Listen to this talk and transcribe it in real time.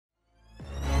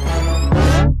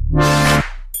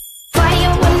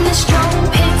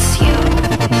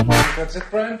That's it,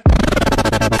 friend?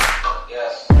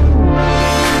 Yes.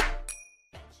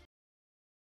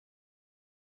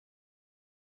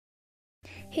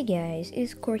 Hey guys,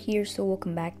 it's XKorq here, so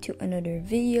welcome back to another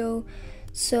video.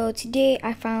 So today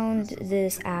I found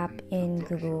this app in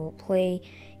Google Play,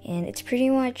 and it's pretty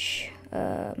much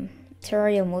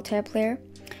Terraria multiplayer.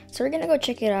 So we're gonna go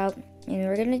check it out, and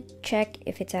we're gonna check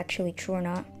if it's actually true or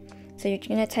not. So you're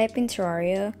gonna type in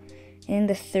Terraria, and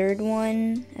the third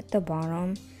one at the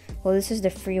bottom, well, this is the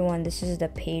free one, this is the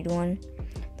paid one.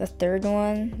 The third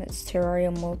one, that's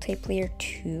Terraria multiplayer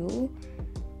 2.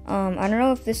 I don't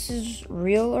know if this is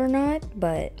real or not,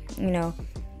 but you know,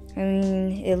 I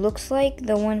mean, it looks like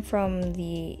the one from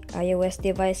the iOS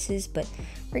devices, but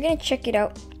we're gonna check it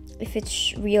out if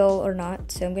it's real or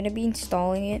not. So I'm gonna be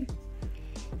installing it,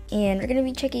 and we're gonna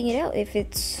be checking it out if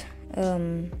it's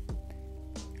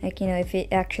like, you know, if it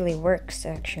actually works.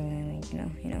 Actually, like,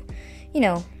 you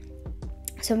know.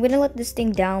 So I'm gonna let this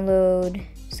thing download.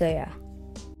 So yeah.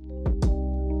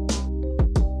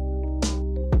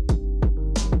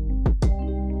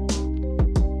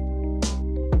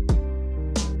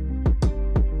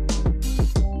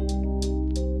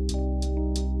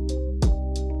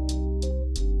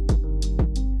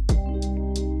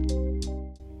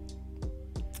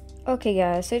 Okay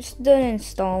guys, so it's done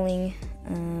installing.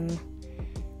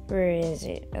 Where is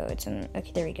it? Oh, it's on,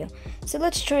 okay, there we go. So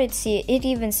let's try to see. It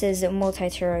even says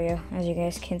MultiTerraria, as you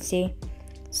guys can see.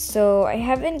 So I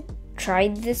haven't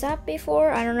tried this app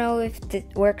before. I don't know if it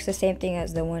works the same thing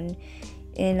as the one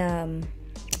in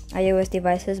iOS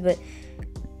devices, but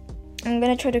I'm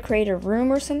gonna try to create a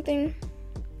room or something.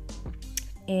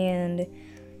 And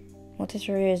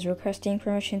MultiTerraria is requesting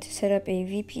permission to set up a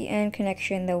VPN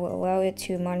connection that will allow it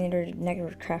to monitor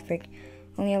network traffic.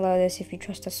 Only allow this if you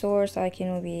trust the source. The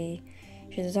icon will be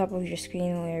to the top of your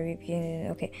screen while your VPN.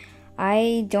 Okay,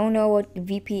 I don't know what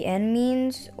VPN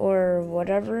means or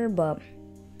whatever, but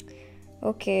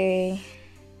okay.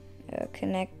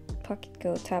 Connect Pocket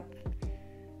Go tap.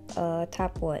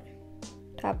 Tap what?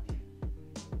 Tap.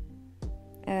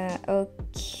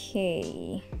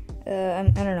 Okay.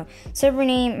 I don't know. Server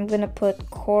name, I'm gonna put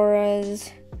Koruux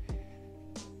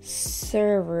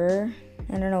server.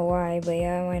 I don't know why, but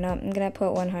yeah, why not? I'm gonna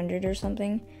put 100 or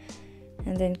something,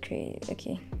 and then create.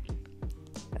 Okay.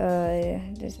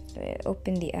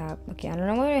 Open the app. Okay, I don't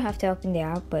know why I have to open the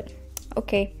app, but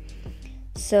okay.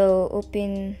 So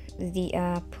open the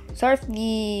app. Sorry if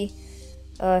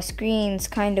the screen's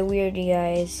kind of weird, you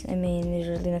guys. I mean, there's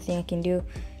really nothing I can do.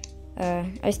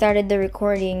 I started the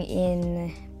recording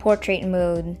in portrait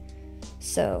mode,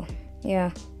 so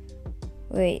yeah.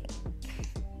 Wait,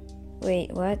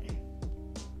 what?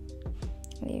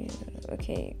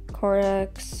 Okay,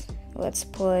 Koruux, let's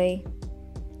play.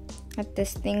 Let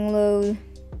this thing load.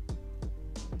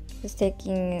 It's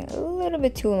taking a little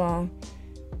bit too long.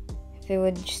 If it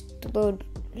would just load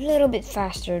a little bit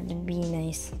faster, it'd be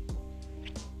nice.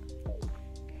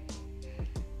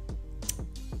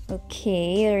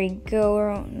 Okay, there we go.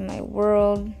 We're on my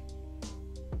world.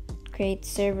 Create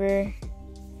server.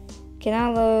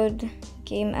 Cannot load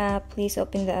game app. Please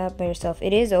open the app by yourself.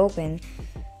 It is open.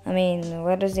 I mean,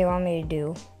 what does they want me to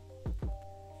do?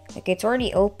 Like, it's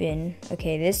already open.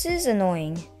 Okay, this is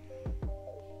annoying.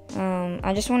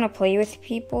 I just want to play with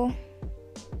people.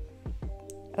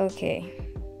 Okay,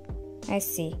 I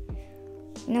see.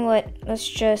 You know what? Let's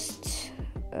just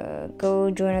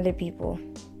go join other people.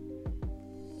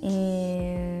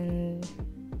 And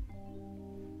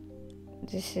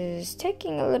this is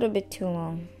taking a little bit too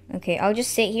long. Okay, I'll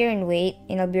just sit here and wait,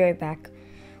 and I'll be right back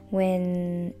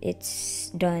when it's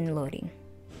done loading.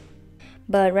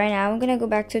 But right now I'm gonna go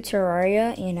back to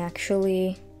Terraria and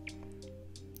actually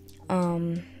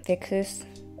fix this.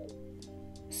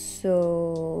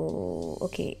 So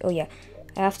okay, oh yeah,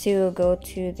 I have to go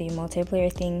to the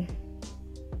multiplayer thing,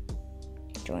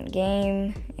 join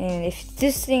game, and if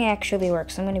this thing actually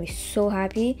works, I'm gonna be so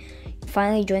happy.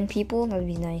 Finally join people, that would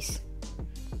be nice.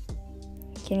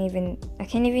 I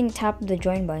can't even tap the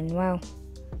join button. Wow,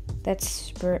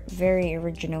 that's very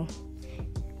original.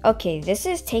 Okay, this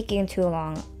is taking too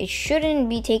long. It shouldn't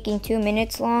be taking 2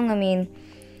 minutes long. I mean,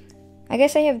 I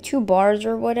guess I have 2 bars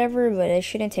or whatever, but it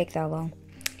shouldn't take that long.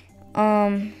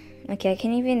 Okay, I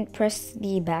can't even press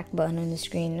the back button on the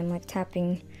screen. I'm like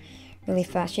tapping really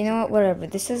fast. You know what? Whatever.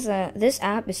 This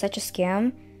app is such a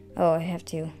scam. Oh, I have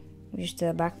to use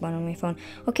the back button on my phone.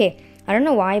 Okay, I don't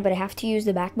know why, but I have to use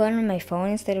the back button on my phone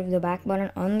instead of the back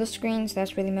button on the screen, so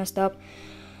that's really messed up.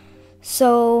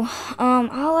 So,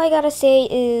 all I gotta say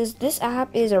is this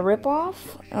app is a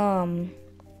ripoff.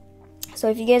 So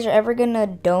if you guys are ever gonna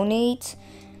donate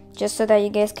just so that you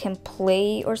guys can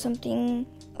play or something,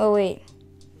 Oh wait,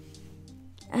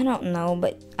 I don't know,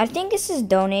 but I think this is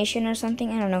donation or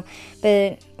something. I don't know,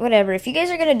 but whatever. If you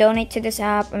guys are gonna donate to this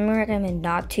app, I'm gonna recommend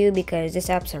not to, because this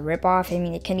app's a ripoff. I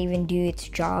mean, it can't even do its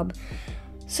job.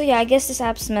 So yeah, I guess this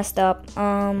app's messed up.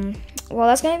 Well,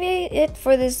 that's gonna be it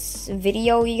for this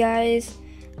video, you guys.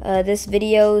 This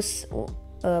video's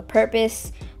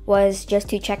purpose was just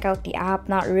to check out the app,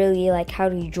 not really like how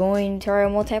to join Terraria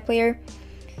multiplayer,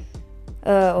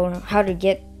 or how to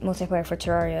get multiplayer for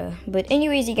Terraria. But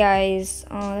anyways, you guys,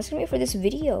 that's gonna be it for this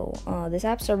video. This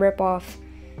app's a ripoff,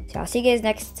 so I'll see you guys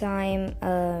next time.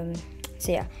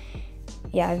 So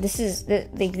yeah, this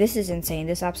is insane.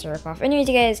 This app's a ripoff. Anyways,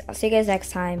 you guys, I'll see you guys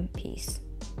next time. Peace.